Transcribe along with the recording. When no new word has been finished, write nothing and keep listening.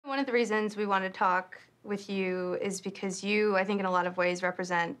of the reasons we want to talk with you is because you, I think, in a lot of ways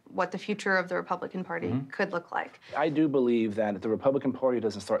represent what the future of the Republican Party could look like. I do believe that if the Republican Party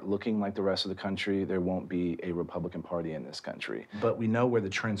doesn't start looking like the rest of the country, there won't be a Republican Party in this country. But we know where the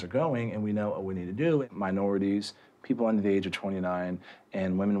trends are going, and we know what we need to do. Minorities, people under the age of 29,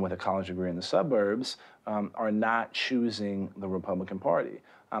 and women with a college degree in the suburbs are not choosing the Republican Party.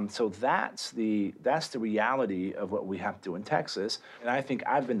 So that's the reality of what we have to do in Texas. And I think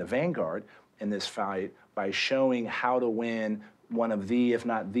I've been the vanguard in this fight by showing how to win one of the, if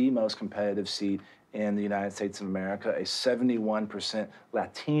not the most competitive seat in the United States of America, a 71%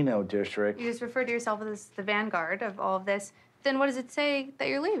 Latino district. You just refer to yourself as the vanguard of all of this. Then what does it say that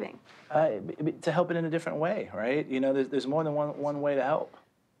you're leaving? To help it in a different way, right? You know, there's more than one way to help.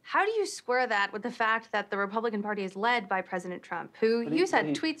 How do you square that with the fact that the Republican Party is led by President Trump, who you said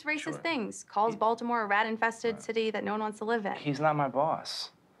tweets racist things, calls Baltimore a rat-infested city that no one wants to live in? He's not my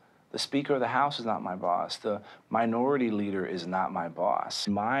boss. The Speaker of the House is not my boss. The minority leader is not my boss.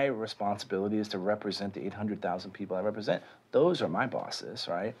 My responsibility is to represent the 800,000 people I represent. Those are my bosses,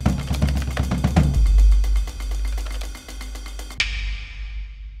 right?